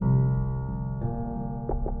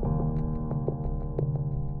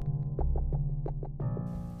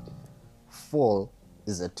Fall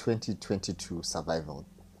is a 2022 survival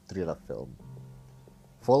thriller film.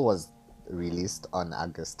 Fall was released on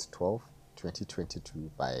August 12,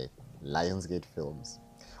 2022 by Lionsgate Films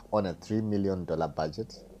on a $3 million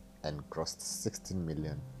budget and grossed $16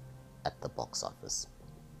 million at the box office.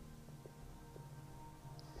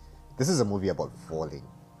 This is a movie about falling.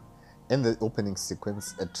 In the opening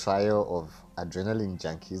sequence, a trio of adrenaline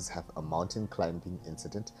junkies have a mountain climbing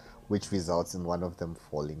incident which results in one of them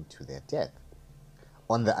falling to their death.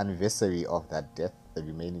 On the anniversary of that death, the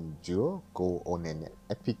remaining duo go on an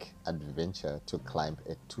epic adventure to climb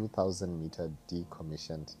a 2,000-meter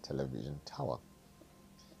decommissioned television tower.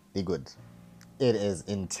 Be good. It is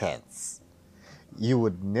intense. You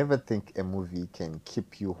would never think a movie can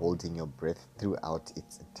keep you holding your breath throughout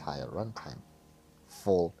its entire runtime.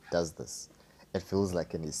 Fall does this. It feels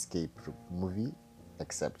like an escape movie,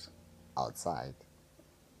 except outside.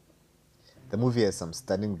 The movie has some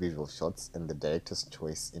stunning visual shots, and the director's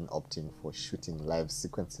choice in opting for shooting live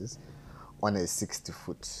sequences on a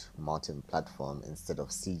 60-foot mountain platform instead of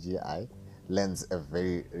CGI lends a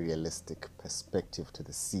very realistic perspective to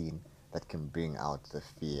the scene that can bring out the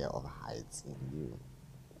fear of heights in you.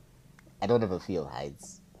 I don't have a fear of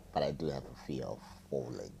heights, but I do have a fear of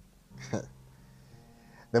falling.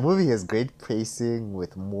 The movie has great pacing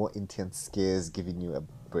with more intense scares giving you a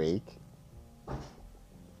break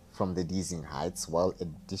from the dizzying heights, while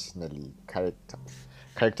additionally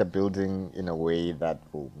character building in a way that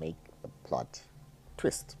will make the plot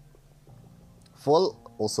twist.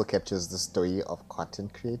 Fall also captures the story of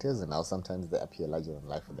content creators and how sometimes they appear larger than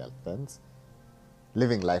life for their fans,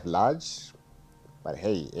 living life large, but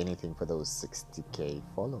hey, anything for those 60k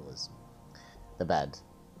followers. The bad.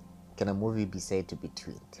 Can a movie be said to be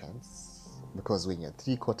too intense? Because when you're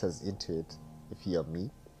 3/4 into it, if you're me,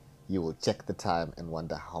 you will check the time and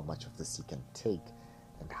wonder how much of this you can take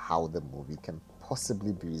and how the movie can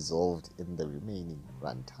possibly be resolved in the remaining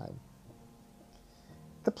runtime.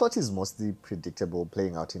 The plot is mostly predictable,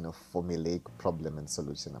 playing out in a formulaic problem and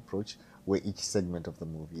solution approach, where each segment of the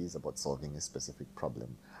movie is about solving a specific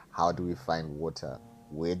problem. How do we find water?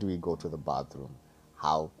 Where do we go to the bathroom?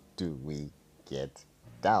 How do we get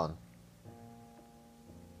down?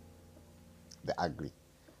 The ugly.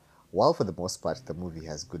 While for the most part the movie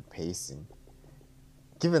has good pacing,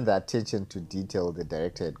 given the attention to detail the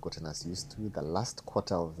director had gotten us used to, the last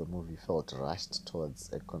quarter of the movie felt rushed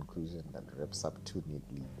towards a conclusion that wraps up too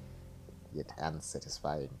neatly, yet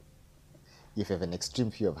unsatisfying. If you have an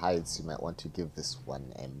extreme fear of heights, you might want to give this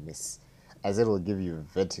one a miss, as it will give you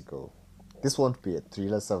vertigo. This won't be a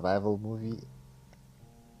thriller survival movie,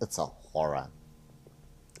 it's a horror.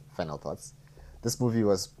 Final thoughts. This movie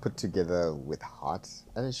was put together with heart,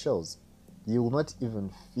 and it shows. You will not even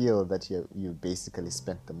feel that you basically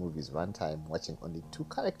spent the movie's runtime watching only two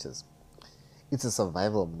characters. It's a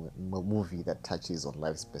survival movie that touches on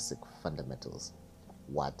life's basic fundamentals.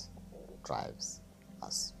 What drives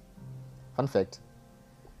us? Fun fact,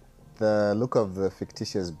 the look of the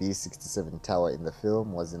fictitious B67 tower in the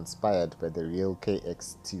film was inspired by the real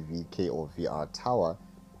KXTV KOVR tower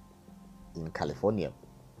in California,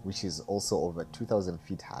 which is also over 2,000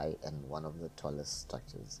 feet high and one of the tallest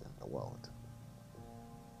structures in the world.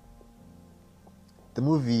 The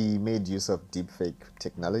movie made use of deepfake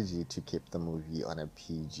technology to keep the movie on a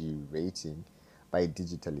PG rating by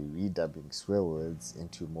digitally redubbing swear words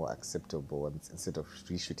into more acceptable ones instead of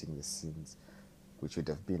reshooting the scenes, which would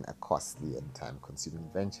have been a costly and time-consuming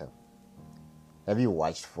venture. Have you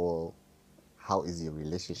watched Fall? How is your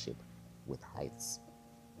relationship with heights?